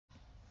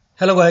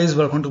Hello guys,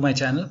 welcome to my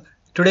channel.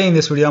 Today in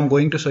this video I'm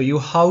going to show you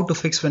how to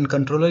fix when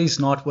controller is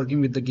not working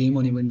with the game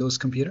on your Windows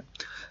computer.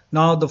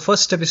 Now the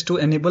first step is to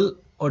enable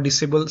or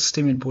disable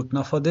Steam input.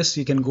 Now for this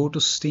you can go to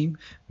Steam,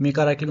 make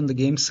a right click on the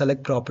game,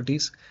 select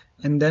properties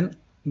and then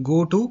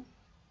go to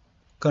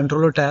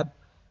controller tab.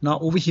 Now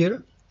over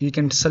here you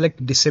can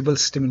select disable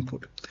Steam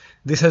input.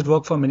 This has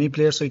worked for many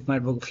players, so it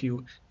might work for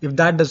you. If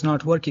that does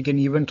not work, you can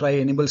even try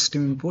enable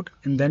Steam input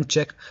and then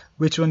check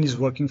which one is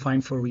working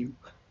fine for you.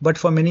 But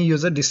for many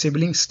users,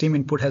 disabling Steam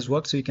input has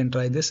worked, so you can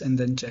try this and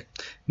then check.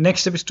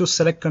 Next step is to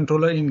select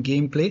controller in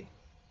gameplay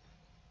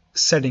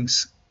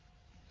settings.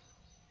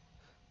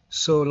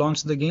 So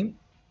launch the game.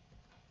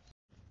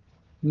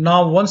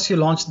 Now once you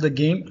launch the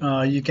game,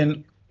 you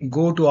can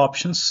go to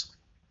options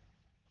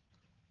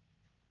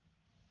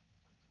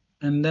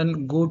and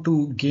then go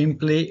to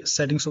gameplay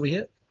settings over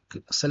here.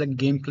 Select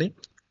gameplay.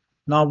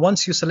 Now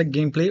once you select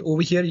gameplay,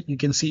 over here you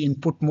can see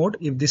input mode.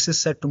 If this is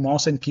set to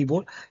mouse and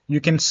keyboard, you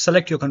can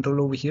select your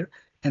controller over here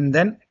and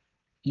then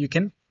you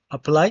can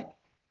apply,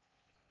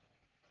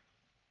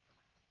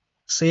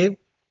 save,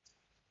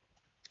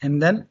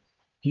 and then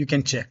you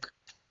can check.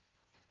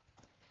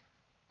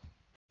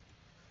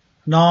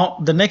 Now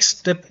the next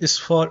step is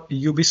for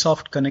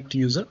Ubisoft Connect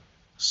user.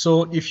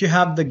 So if you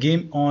have the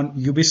game on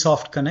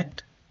Ubisoft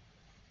Connect,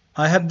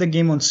 I have the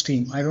game on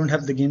Steam. I don't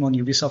have the game on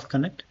Ubisoft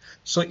Connect.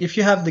 So if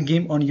you have the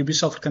game on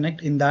Ubisoft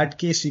Connect, in that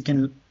case, you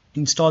can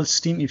install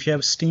Steam. If you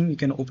have Steam, you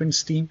can open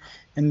Steam.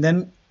 And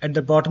then at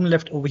the bottom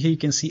left over here, you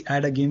can see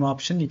add a game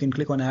option. You can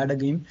click on add a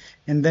game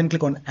and then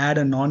click on add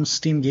a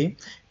non-Steam game.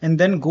 And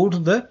then go to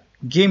the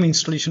game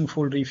installation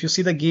folder. If you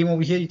see the game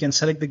over here, you can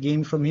select the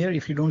game from here.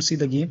 If you don't see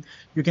the game,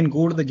 you can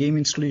go to the game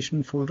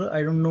installation folder.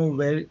 I don't know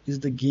where is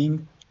the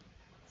game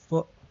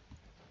for.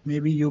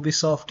 Maybe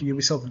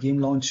Ubisoft game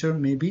launcher,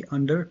 maybe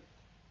under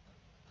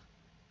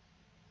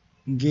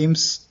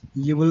games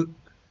you will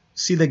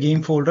see the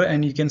game folder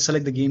and you can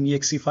select the game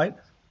exe file.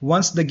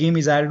 Once the game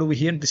is added over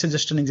here, this is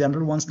just an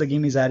example. Once the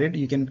game is added,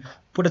 you can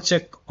put a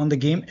check on the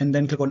game and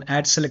then click on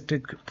add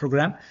selected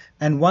program.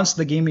 And once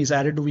the game is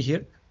added over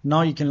here,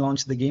 now you can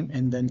launch the game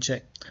and then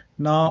check.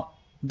 Now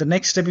the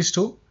next step is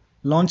to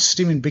launch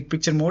Steam in big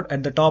picture mode.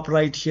 At the top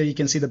right here you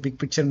can see the big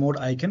picture mode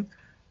icon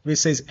which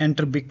says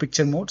enter big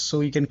picture mode. So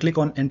you can click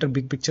on enter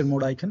big picture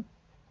mode icon.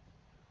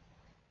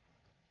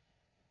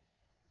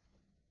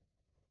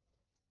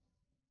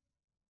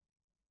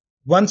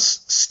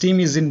 Once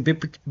Steam is in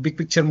big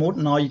picture mode,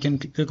 now you can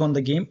click on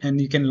the game and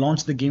you can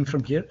launch the game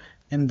from here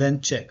and then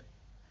check.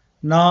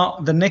 Now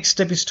the next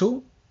step is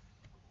to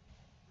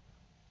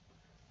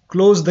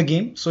close the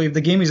game. So if the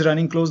game is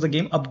running, close the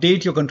game.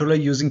 Update your controller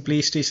using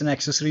PlayStation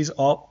accessories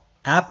or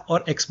app or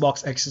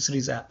Xbox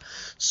accessories app.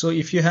 So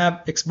if you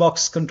have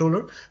Xbox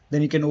controller,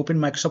 then you can open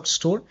Microsoft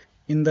Store.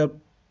 In the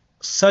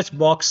search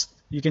box,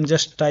 you can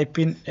just type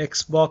in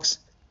Xbox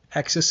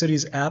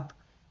accessories app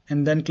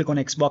and then click on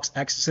Xbox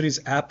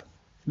accessories app.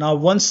 Now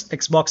once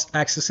Xbox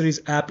accessories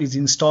app is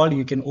installed,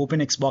 you can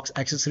open Xbox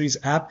accessories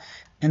app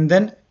and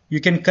then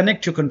you can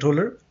connect your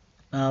controller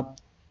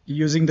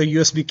using the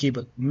USB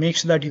cable. Make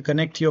sure that you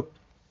connect your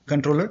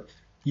controller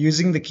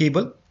using the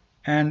cable,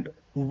 and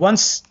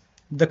once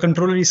the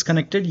controller is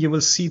connected, you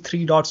will see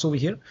three dots over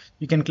here.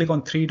 You can click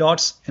on three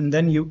dots and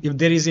then if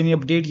there is any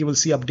update, you will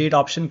see update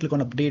option. Click on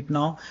update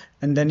now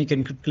and then you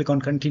can click on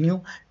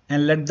continue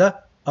and let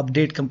the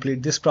update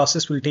complete. This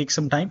process will take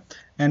some time,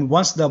 and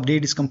once the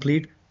update is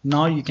complete,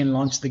 now you can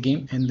launch the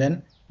game and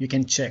then you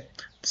can check.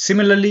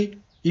 Similarly,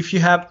 if you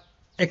have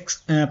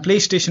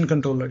PlayStation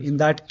controller, in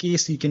that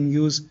case you can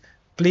use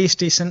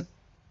PlayStation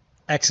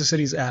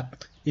accessories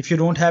app. If you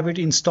don't have it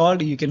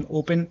installed, you can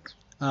open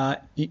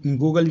in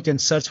Google, you can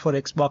search for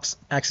Xbox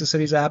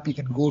accessories app. You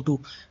can go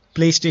to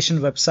PlayStation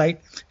website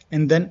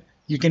and then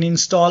you can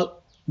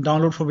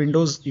download for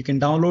Windows. You can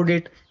download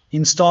it,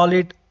 install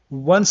it.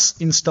 Once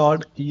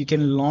installed, you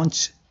can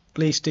launch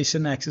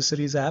PlayStation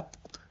accessories app,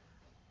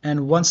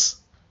 and once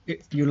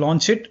you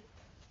launch it,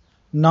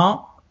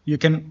 now you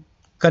can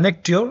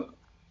connect your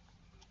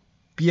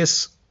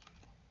PlayStation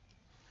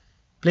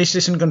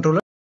controller,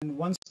 and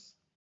once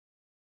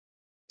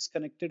it's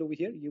connected over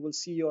here, you will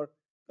see your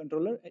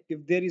controller.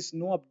 If there is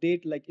no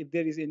update, like if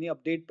there is any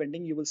update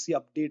pending, you will see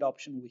update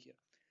option over here.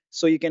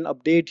 So you can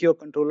update your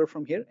controller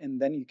from here and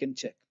then you can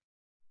check.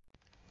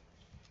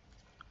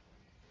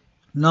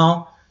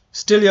 Now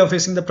still you're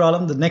facing the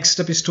problem. The next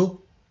step is to,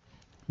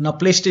 now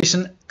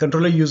PlayStation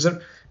controller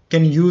user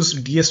can use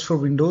DS for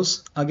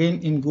Windows.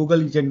 Again, in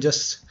Google you can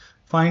just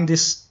find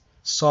this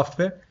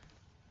software,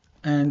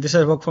 and this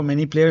has worked for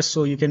many players.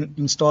 So you can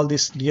install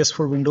this DS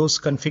for Windows,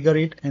 configure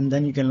it, and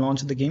then you can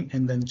launch the game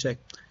and then check.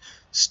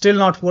 Still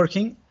not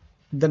working.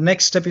 The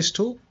next step is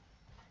to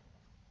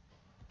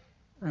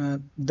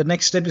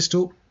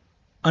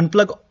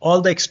unplug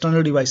all the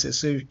external devices.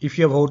 So if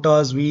you have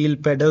hotas, wheel,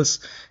 pedals,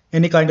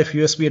 any kind of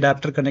USB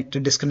adapter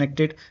connected,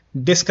 disconnected.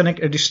 Disconnect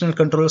additional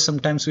controllers.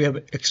 Sometimes we have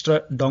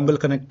extra dongle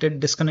connected.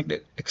 Disconnect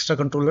extra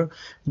controller.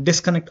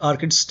 Disconnect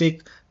arcade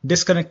stick.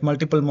 Disconnect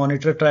multiple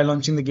monitor. Try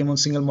launching the game on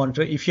single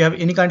monitor. If you have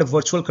any kind of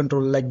virtual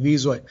controller like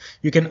Vjoy,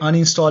 you can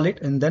uninstall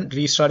it and then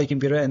restart your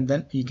computer, and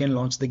then you can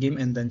launch the game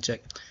and then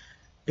check.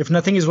 If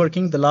nothing is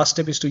working, the last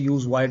step is to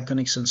use wired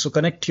connection. So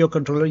connect your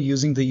controller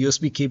using the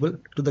USB cable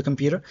to the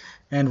computer,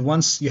 and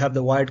once you have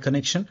the wired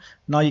connection,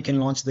 now you can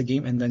launch the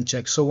game and then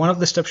check. So one of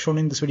the steps shown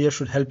in this video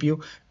should help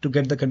you to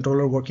get the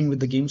controller working with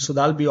the game. So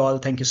that'll be all.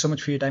 Thank you so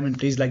much for your time, and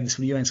please like this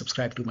video and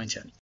subscribe to my channel.